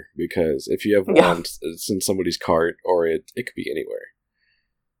not here. Because if you have one, it's in somebody's cart, or it could be anywhere.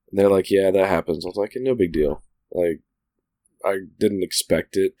 And they're like, yeah, that happens. I was like, no big deal. Like, I didn't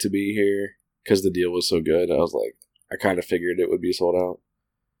expect it to be here because the deal was so good. I was like, I kind of figured it would be sold out.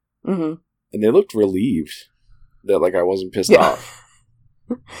 Mm-hmm. And they looked relieved that, like, I wasn't pissed off.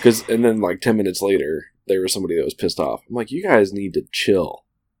 And then, like, 10 minutes later, there was somebody that was pissed off. I'm like, you guys need to chill.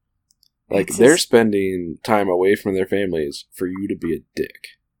 Like, they're spending time away from their families for you to be a dick.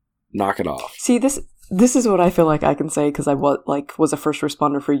 Knock it off. See, this is what I feel like I can say because I was a first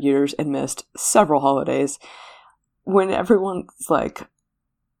responder for years and missed several holidays. When everyone's, like,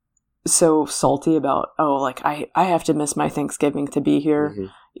 so salty about, oh, like, I have to miss my Thanksgiving to be here. Mm-hmm.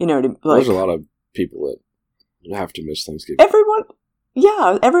 You know, like, there's a lot of people that have to miss Thanksgiving.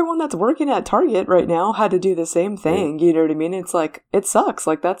 Everyone that's working at Target right now had to do the same thing. Yeah. You know what I mean? It's like, it sucks.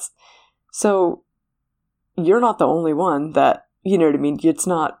 Like, so you're not the only one that, you know what I mean?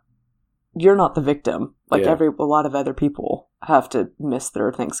 You're not the victim. Like, a lot of other people have to miss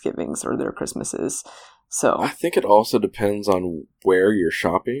their Thanksgivings or their Christmases. So I think it also depends on where you're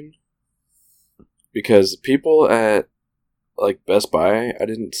shopping. Because people at, like, Best Buy, I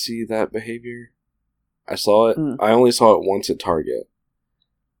didn't see that behavior. I saw it. I only saw it once at Target.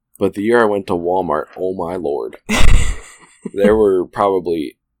 But the year I went to Walmart, oh my lord. There were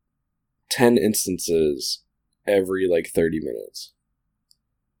probably 10 instances every, like, 30 minutes.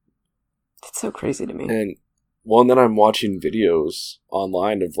 That's so crazy to me. And, well, and then I'm watching videos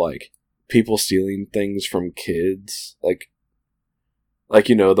online of, like, people stealing things from kids. Like,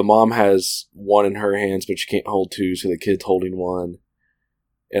 you know, the mom has one in her hands, but she can't hold two, so the kid's holding one.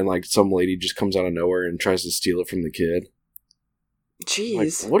 And, like, some lady just comes out of nowhere and tries to steal it from the kid.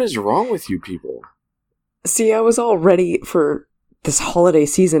 Jeez. Like, what is wrong with you people? See, I was all ready for this holiday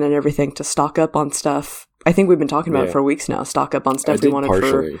season and everything to stock up on stuff. I think we've been talking about it for weeks now. Stock up on stuff we wanted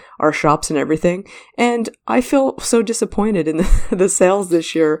for our shops and everything. And I feel so disappointed in the sales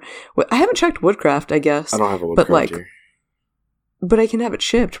this year. I haven't checked Woodcraft, I guess. I don't have a Woodcraft here. But I can have it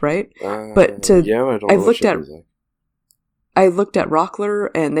shipped, right? I don't know what shipping is like. I looked at Rockler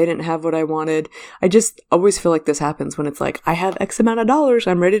and they didn't have what I wanted. I just always feel like this happens when it's like, I have X amount of dollars.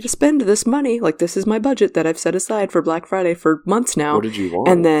 I'm ready to spend this money. Like, this is my budget that I've set aside for Black Friday for months now. What did you want?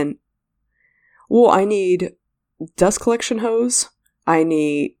 And then, well, I need dust collection hose. I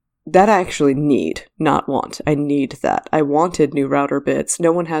need that I actually need, not want. I need that. I wanted new router bits.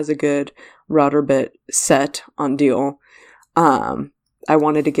 No one has a good router bit set on deal. I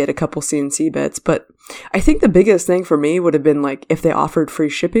wanted to get a couple CNC bits, but I think the biggest thing for me would have been like if they offered free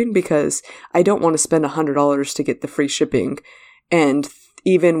shipping, because I don't want to spend $100 to get the free shipping. And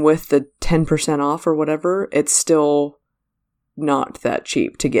even with the 10% off or whatever, it's still not that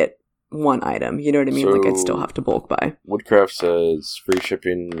cheap to get one item. You know what I mean? Like I'd still have to bulk buy. Woodcraft says free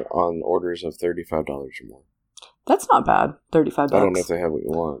shipping on orders of $35 or more. That's not bad. $35. I don't know if they have what you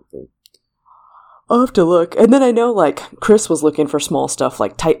want, but I'll have to look. And then I know, like, Chris was looking for small stuff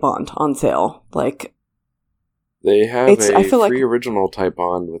like Titebond on sale. Like, they have I feel free like, original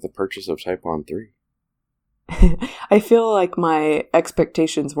Titebond with a purchase of Titebond 3. I feel like my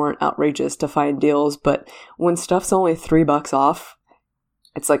expectations weren't outrageous to find deals, but when stuff's only $3 off,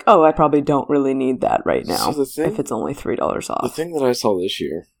 it's like, oh, I probably don't really need that right now if it's only $3 off. The thing that I saw this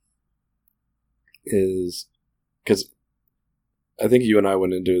year is, because I think you and I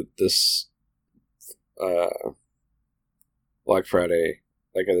went into this Black Friday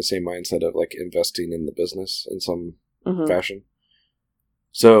like in the same mindset of like investing in the business in some fashion.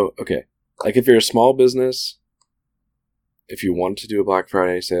 So, okay, like if you're a small business, if you want to do a Black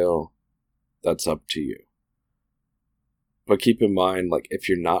Friday sale, that's up to you. But keep in mind, like, if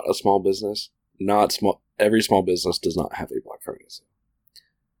you're not a small business, every small business does not have a Black Friday sale.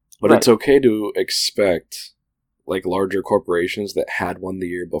 But It's okay to expect, like, larger corporations that had one the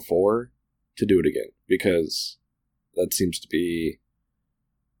year before to do it again. Because that seems to be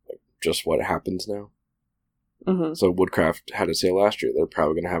just what happens now. Mm-hmm. So Woodcraft had a sale last year. They're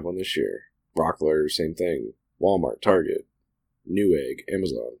probably going to have one this year. Rockler, same thing. Walmart, Target, Newegg,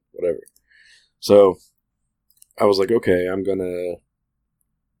 Amazon, whatever. So I was like, okay, I'm going to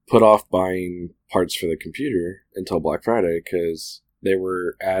put off buying parts for the computer until Black Friday because there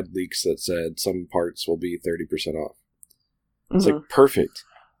were ad leaks that said some parts will be 30% off. It's like, perfect.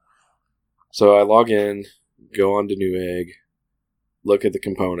 So I log in, go on to Newegg, look at the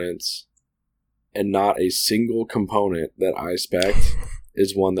components, and not a single component that I spec'd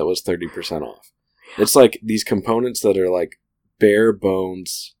is one that was 30% off. It's like these components that are like bare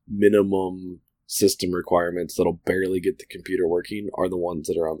bones, minimum system requirements that'll barely get the computer working are the ones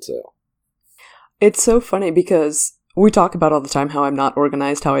that are on sale. It's so funny because we talk about all the time how I'm not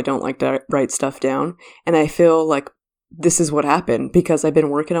organized, how I don't like to write stuff down. And I feel like this is what happened because I've been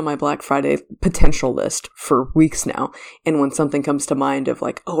working on my Black Friday potential list for weeks now. And when something comes to mind of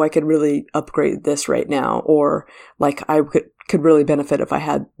like, oh, I could really upgrade this right now, or like I could really benefit if I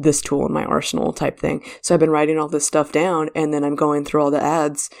had this tool in my arsenal type thing. So I've been writing all this stuff down, and then I'm going through all the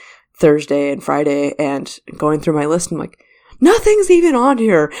ads Thursday and Friday and going through my list. And I'm like, nothing's even on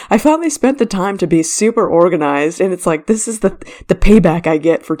here. I finally spent the time to be super organized, and it's like, this is the payback I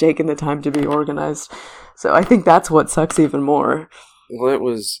get for taking the time to be organized. So I think that's what sucks even more.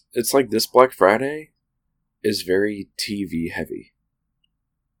 Well, it's like this Black Friday is very TV heavy.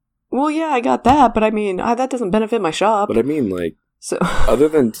 Well, yeah, I got that, but I mean, that doesn't benefit my shop. But I mean, like, so other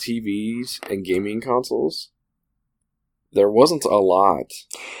than TVs and gaming consoles, there wasn't a lot.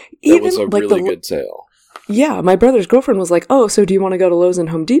 It was a like really good sale. Yeah, my brother's girlfriend was like, oh, so do you want to go to Lowe's and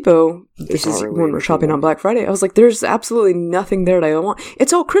Home Depot? This is really when we're shopping on Black Friday. I was like, there's absolutely nothing there that I want.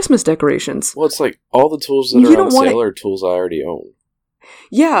 It's all Christmas decorations. Well, it's like all the tools that are on sale are tools I already own.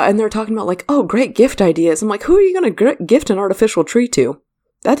 Yeah, and they're talking about like, oh, great gift ideas. I'm like, who are you going to gift an artificial tree to?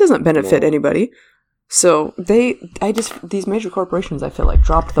 That doesn't benefit anybody. So these major corporations, I feel like,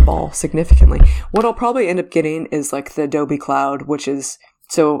 dropped the ball significantly. What I'll probably end up getting is like the Adobe Cloud, which is...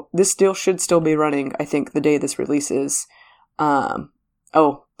 So this deal should still be running, I think, the day this releases. The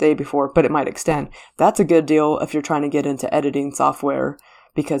day before, but it might extend. That's a good deal if you're trying to get into editing software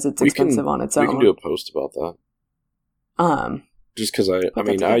because it's expensive on its own. We can do a post about that. Just because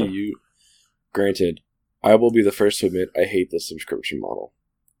granted, I will be the first to admit I hate the subscription model.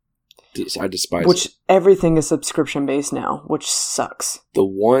 I despise it. Which everything is subscription based now, which sucks. The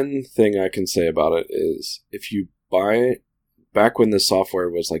one thing I can say about it is if you buy it, back when the software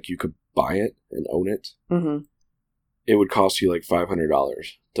was like you could buy it and own it, it would cost you like $500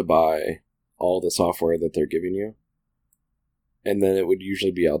 to buy all the software that they're giving you. And then it would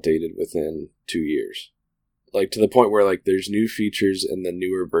usually be outdated within 2 years. Like to the point where like there's new features in the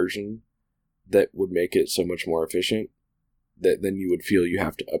newer version that would make it so much more efficient that then you would feel you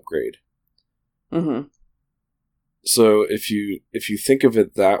have to upgrade. So if you think of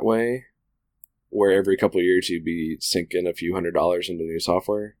it that way, where every couple of years you'd be sinking a few $100s into new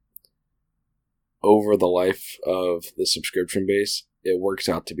software, over the life of the subscription base, it works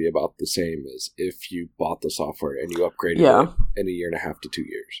out to be about the same as if you bought the software and you upgraded it in 1.5 to 2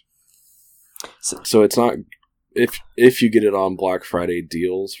 years. So it's not if you get it on Black Friday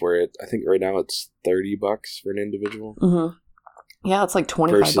deals, where I think right now it's $30 for an individual. Mm-hmm. Yeah, it's like $25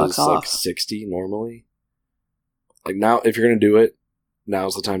 versus off. like $60 normally. Like now, if you're gonna do it,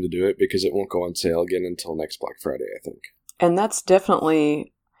 now's the time to do it because it won't go on sale again until next Black Friday, I think. And that's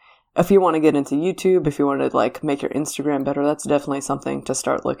definitely, if you want to get into YouTube, if you want to like make your Instagram better, that's definitely something to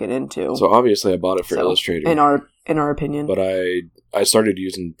start looking into. So obviously, I bought it for Illustrator. In our opinion, but I started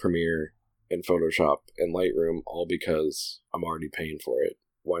using Premiere and Photoshop and Lightroom all because I'm already paying for it.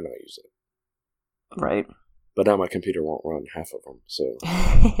 Why not use it? Right. But now my computer won't run half of them, so.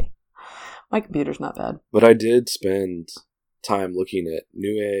 My computer's not bad. But I did spend time looking at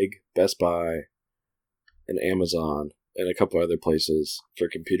Newegg, Best Buy, and Amazon, and a couple other places for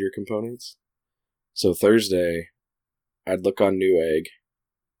computer components. So Thursday, I'd look on Newegg,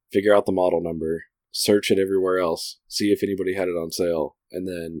 figure out the model number, search it everywhere else, see if anybody had it on sale, and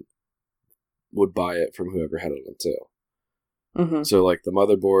then would buy it from whoever had it on sale. Mm-hmm. So like the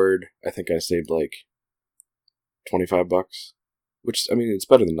motherboard, I think I saved like $25, which, I mean, it's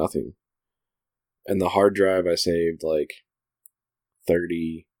better than nothing. And the hard drive, I saved like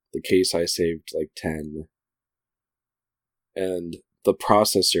 $30. The case, I saved like $10. And the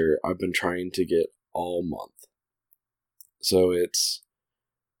processor, I've been trying to get all month. So it's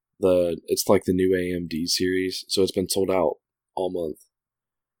like the new AMD series. So it's been sold out all month.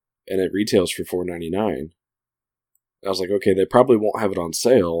 And it retails for $4.99. I was like, okay, they probably won't have it on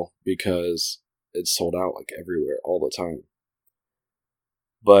sale because it's sold out like everywhere all the time.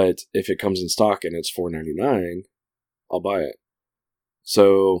 But if it comes in stock and it's $4.99, I'll buy it.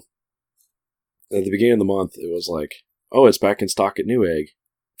 So at the beginning of the month, it was like, oh, it's back in stock at Newegg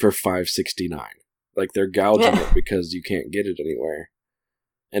for $5.69. Like they're gouging it because you can't get it anywhere.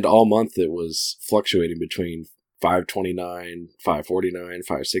 And all month it was fluctuating between $5.29, $5.49,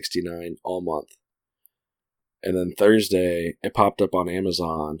 $5.69 all month. And then Thursday, it popped up on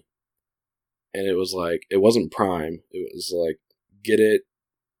Amazon, and it was like, it wasn't Prime. It was like, get it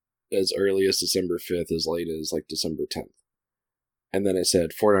as early as December 5th, as late as like December 10th. And then it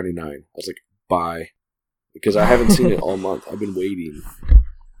said $4.99. I was like, buy. Because I haven't seen it all month. I've been waiting.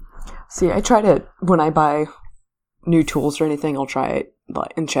 See, I try to, when I buy new tools or anything, I'll try it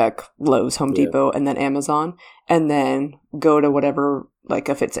and check Lowe's, Home Depot, and then Amazon, and then go to whatever, like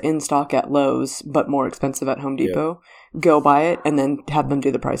if it's in stock at Lowe's but more expensive at Home Depot, go buy it and then have them do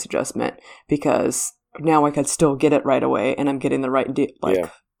the price adjustment, because now I could still get it right away and I'm getting the right deal,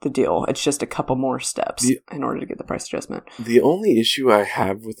 the deal. It's just a couple more steps in order to get the price adjustment. The only issue I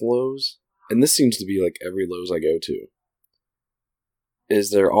have with Lowe's, and this seems to be like every Lowe's I go to,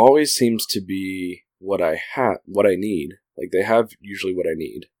 is there always seems to be what I need. Like, they have usually what I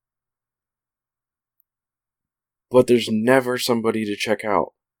need. But there's never somebody to check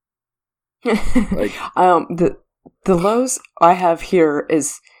out. Like, the Lowe's I have here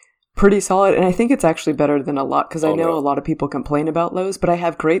is pretty solid, and I think it's actually better than a lot, because I know a lot of people complain about Lowe's, but I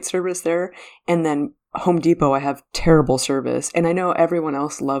have great service there. And then Home Depot, I have terrible service, and I know everyone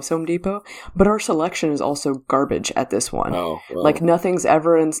else loves Home Depot, but our selection is also garbage at this one. Like, nothing's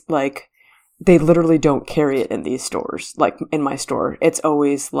ever in, like, they literally don't carry it in these stores. Like, in my store, it's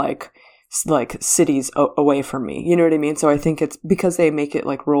always like cities away from me. You know what I mean? So I think it's because they make it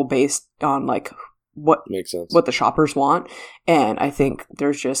like rule based on like what makes sense, what the shoppers want. And I think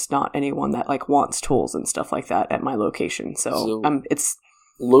there's just not anyone that like wants tools and stuff like that at my location. So it's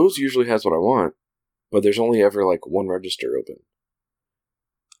Lowe's usually has what I want, but there's only ever like one register open.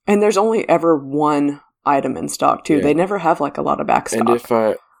 And there's only ever one item in stock too. Yeah. They never have like a lot of back stock.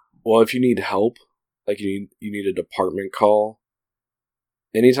 And if you need help, like you need a department call.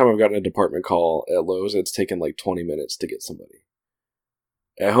 Anytime I've gotten a department call at Lowe's, it's taken like 20 minutes to get somebody.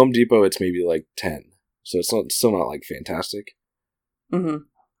 At Home Depot, it's maybe like 10. So it's still not like fantastic. Mm-hmm.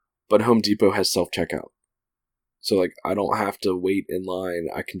 But Home Depot has self-checkout. So like I don't have to wait in line.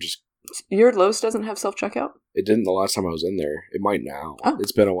 I can just... Your Lowe's doesn't have self-checkout? It didn't the last time I was in there. It might now. Oh.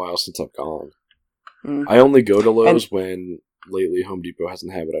 It's been a while since I've gone. I only go to Lowe's when lately Home Depot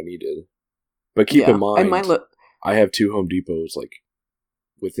hasn't had what I needed. But keep in mind, I have 2 Home Depots like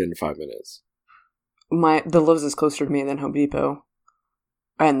within 5 minutes. The Lowe's is closer to me than Home Depot,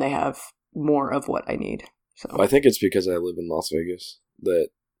 and they have more of what I need. So I think it's because I live in Las Vegas that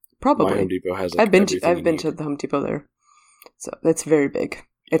probably my Home Depot has. Like, I've been to the Home Depot there, so it's very big.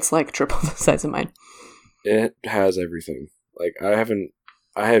 It's like triple the size of mine. It has everything. Like I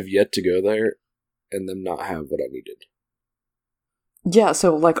have yet to go there and them not have what I needed. Yeah,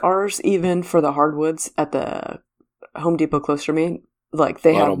 so like ours, even for the hardwoods at the Home Depot closer to me, like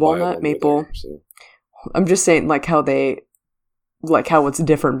they have walnut, maple. There, so. I'm just saying like how they like how it's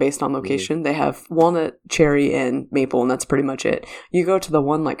different based on location. They have walnut, cherry, and maple, and that's pretty much it. You go to the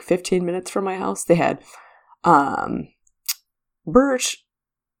one like 15 minutes from my house, they had birch,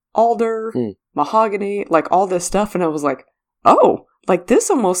 alder, mahogany, like all this stuff, and I was like, oh, like this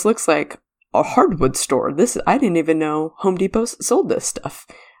almost looks like a hardwood store. This I didn't even know Home Depot sold this stuff.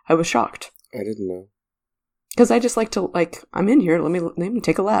 I was shocked. I didn't know. Because I just like to, like, I'm in here, let me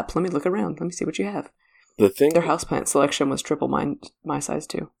take a lap, let me look around, let me see what you have. Their houseplant selection was triple my size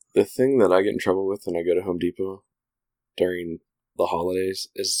too. The thing that I get in trouble with when I go to Home Depot during the holidays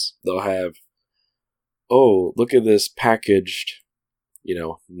is they'll have, oh, look at this packaged,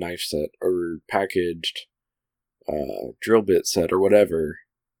 knife set or packaged drill bit set or whatever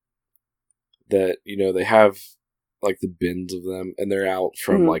that, they have like the bins of them and they're out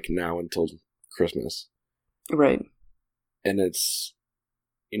from like now until Christmas. Right. And it's,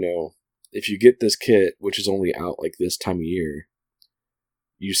 if you get this kit, which is only out like this time of year,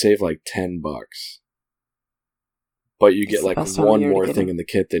 you save like $10. But you get like one more thing in the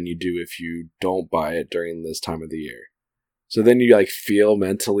kit than you do if you don't buy it during this time of the year. So then you like feel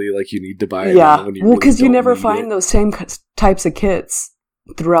mentally like you need to buy it. Yeah, well, because you never find those same types of kits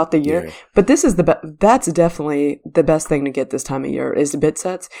throughout the year. Yeah. But this is that's definitely the best thing to get this time of year is the bit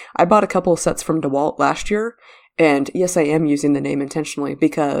sets. I bought a couple of sets from DeWalt last year. And yes, I am using the name intentionally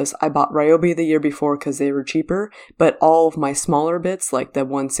because I bought Ryobi the year before because they were cheaper, but all of my smaller bits, like the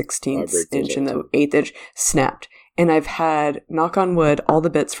 1/16 inch and the 1/8 inch, snapped. And I've had, knock on wood, all the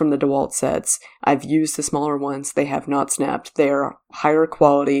bits from the DeWalt sets. I've used the smaller ones. They have not snapped. They are higher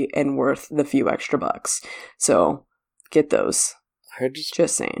quality and worth the few extra bucks. So get those.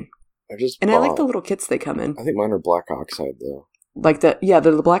 Just saying. I like the little kits they come in. I think mine are black oxide though. Like they're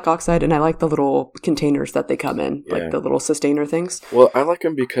the black oxide, and I like the little containers that they come in, like the little sustainer things. Well, I like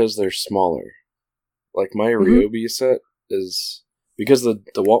them because they're smaller. Like my Ryobi set is, because the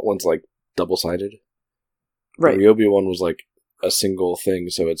DeWalt one's like double-sided. Right. The Ryobi one was like a single thing,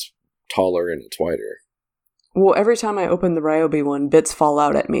 so it's taller and it's wider. Well, every time I open the Ryobi one, bits fall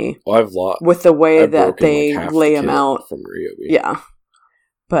out at me. Well, with the way that they lay them out. From Ryobi. Yeah.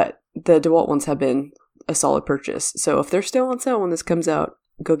 But the DeWalt ones have been a solid purchase. So if they're still on sale when this comes out,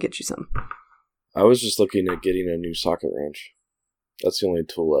 go get you some. I was just looking at getting a new socket wrench. That's the only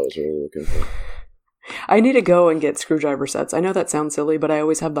tool I was really looking for. I need to go and get screwdriver sets. I know that sounds silly, but I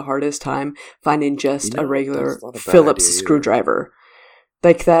always have the hardest time finding just a regular Phillips screwdriver.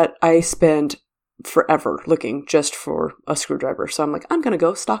 Like that, I spend forever looking just for a screwdriver. So I'm like, I'm going to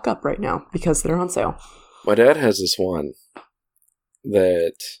go stock up right now because they're on sale. My dad has this one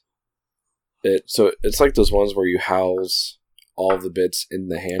that... So it's like those ones where you house all the bits in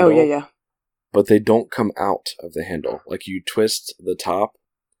the handle. Oh, yeah. But they don't come out of the handle. Like you twist the top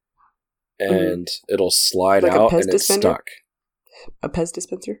and it'll slide like out and it's stuck. A Pez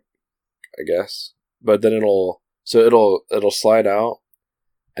dispenser? I guess. But then it'll slide out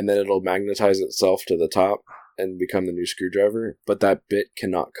and then it'll magnetize itself to the top and become the new screwdriver. But that bit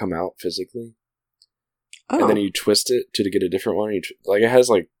cannot come out physically. Oh. And then you twist it to get a different one. Like it has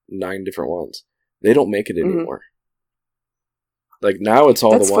like 9 different ones. They don't make it anymore. Like now it's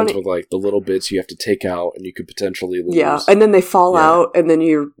all the ones with like the little bits you have to take out and you could potentially lose. Yeah, and then they fall out and then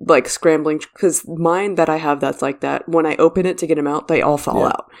you're like scrambling. Because mine that I have that's like that, when I open it to get them out, they all fall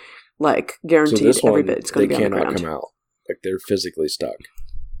out. Like guaranteed every bit's going to be on the ground. They cannot come out. Like they're physically stuck.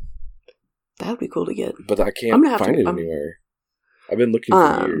 That would be cool to get. But I can't find it anywhere. I've been looking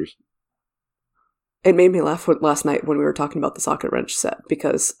for years. It made me laugh last night when we were talking about the socket wrench set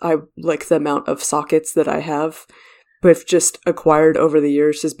because I like the amount of sockets that I have, but just acquired over the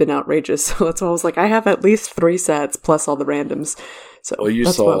years has been outrageous. So that's why I was like, I have at least 3 sets plus all the randoms. So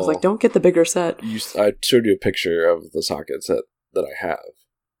that's why I was like, don't get the bigger set. I showed you a picture of the socket set that I have.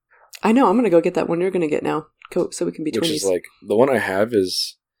 I know. I'm going to go get that one you're going to get now, so we can be 20s. Which is like, the one I have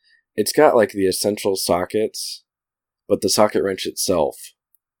is, it's got like the essential sockets, but the socket wrench itself,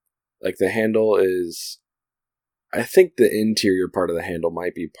 like the handle is, I think the interior part of the handle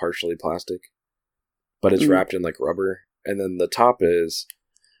might be partially plastic, but it's wrapped in like rubber. And then the top is,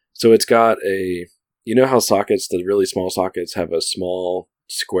 so it's got you know how sockets, the really small sockets have a small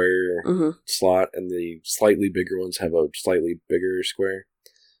square slot and the slightly bigger ones have a slightly bigger square?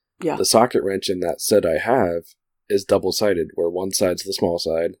 Yeah. The socket wrench in that set I have is double-sided, where one side's the small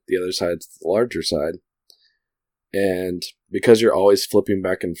side, the other side's the larger side. And because you're always flipping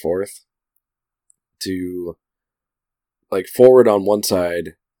back and forth to, like, forward on one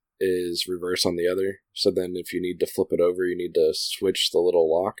side is reverse on the other. So then if you need to flip it over, you need to switch the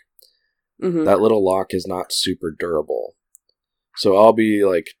little lock. That little lock is not super durable. So I'll be,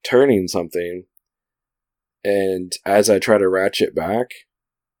 like, turning something, And as I try to ratchet back,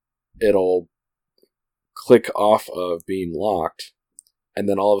 it'll click off of being locked, and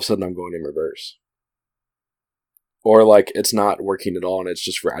then all of a sudden I'm going in reverse. Or like it's not working at all and it's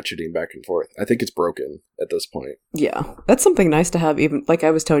just ratcheting back and forth. I think it's broken at this point. Yeah, that's something nice to have. Even like I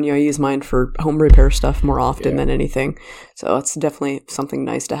was telling you, I use mine for home repair stuff more often than anything. So it's definitely something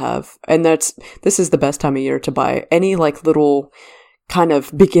nice to have. And this is the best time of year to buy any like little kind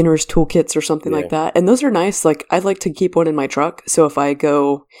of beginner's toolkits or something like that. And those are nice. Like I like to keep one in my truck. So if I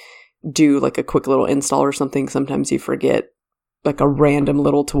go do like a quick little install or something, sometimes you forget like a random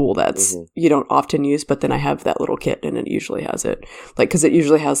little tool that's you don't often use, but then I have that little kit and it usually has it. Like, because it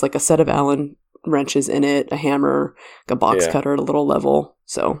usually has like a set of Allen wrenches in it, a hammer, like a box cutter at a little level.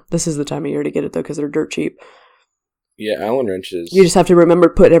 So this is the time of year to get it though, because they're dirt cheap. Yeah, Allen wrenches. You just have to remember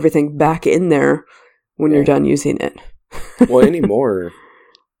to put everything back in there when you're done using it. Well, anymore,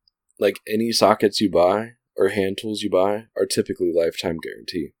 like any sockets you buy or hand tools you buy are typically lifetime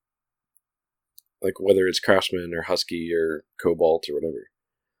guarantee. Like whether it's Craftsman or Husky or Cobalt or whatever.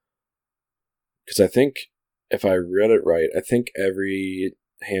 Because I think, if I read it right, I think every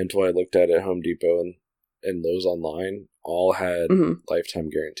hand tool I looked at Home Depot and Lowe's online all had lifetime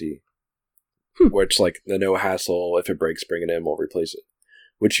guarantee. Which, like, the no hassle, if it breaks, bring it in, we'll replace it.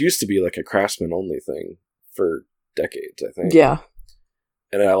 Which used to be like a Craftsman only thing for decades, I think. Yeah.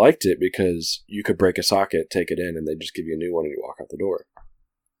 And I liked it because you could break a socket, take it in, and they just give you a new one and you walk out the door.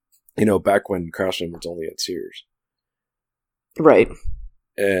 You know, back when Craftsman was only at Sears. Right.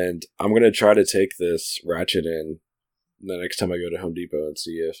 And I'm going to try to take this ratchet in the next time I go to Home Depot and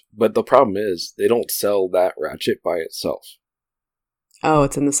see if... But the problem is, they don't sell that ratchet by itself. Oh,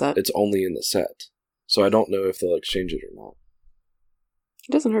 it's in the set? It's only in the set. So I don't know if they'll exchange it or not.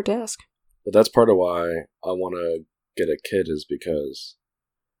 It doesn't hurt to ask. But that's part of why I want to get a kit, is because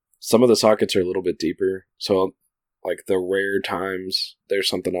some of the sockets are a little bit deeper. So, like, the rare times there's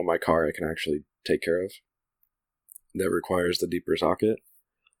something on my car I can actually take care of that requires the deeper socket.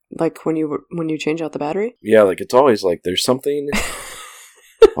 Like when you change out the battery? Yeah, like it's always like there's something...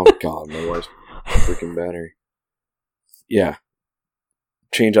 Oh god, my wife's freaking battery. Yeah.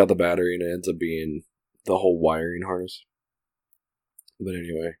 Change out the battery and it ends up being the whole wiring harness. But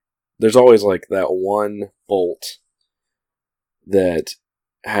anyway, there's always like that one bolt that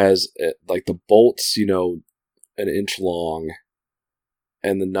has, like, the bolt's, you know, an inch long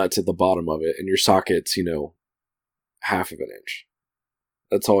and the nuts at the bottom of it, and your socket's, you know, half of an inch.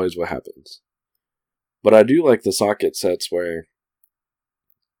 That's always what happens. But I do like the socket sets where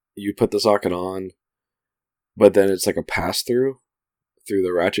you put the socket on, but then it's like a pass-through through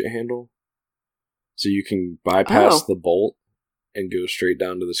the ratchet handle. So you can bypass the bolt and go straight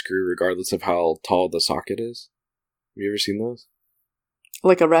down to the screw regardless of how tall the socket is. Have you ever seen those?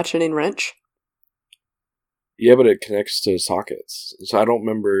 Like a ratcheting wrench? Yeah, but it connects to sockets. So I don't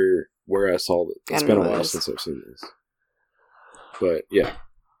remember where I saw it. It's been a while since I've seen this. But yeah.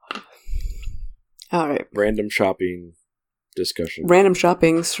 All right. Random shopping discussion. Random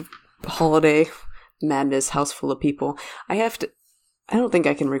shopping's holiday madness, house full of people. I don't think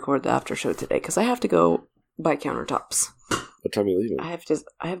I can record the after show today because I have to go buy countertops. What time are you leaving? I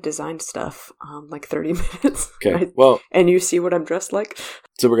have designed stuff, like 30 minutes. Okay, and you see what I'm dressed like?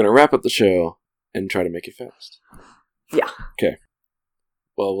 So we're going to wrap up the show and try to make it fast. Yeah. Okay.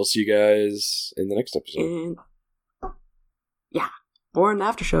 Well, we'll see you guys in the next episode. And yeah. Or an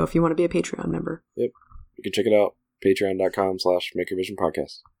after show if you want to be a Patreon member. Yep. You can check it out.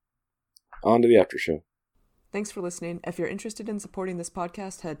 Patreon.com/MakerVisionPodcast. On to the after show. Thanks for listening. If you're interested in supporting this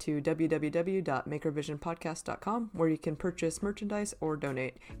podcast, head to www.makervisionpodcast.com where you can purchase merchandise or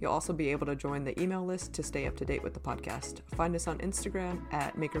donate. You'll also be able to join the email list to stay up to date with the podcast. Find us on Instagram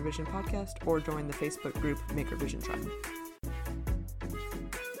at MakerVisionPodcast or join the Facebook group MakerVision Tribe.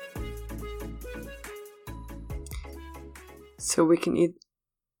 So we can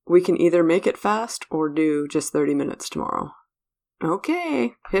either make it fast or do just 30 minutes tomorrow.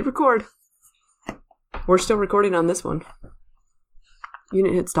 Okay, hit record. We're still recording on this one. You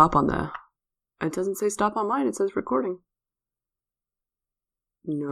didn't hit stop on it doesn't say stop on mine, it says recording.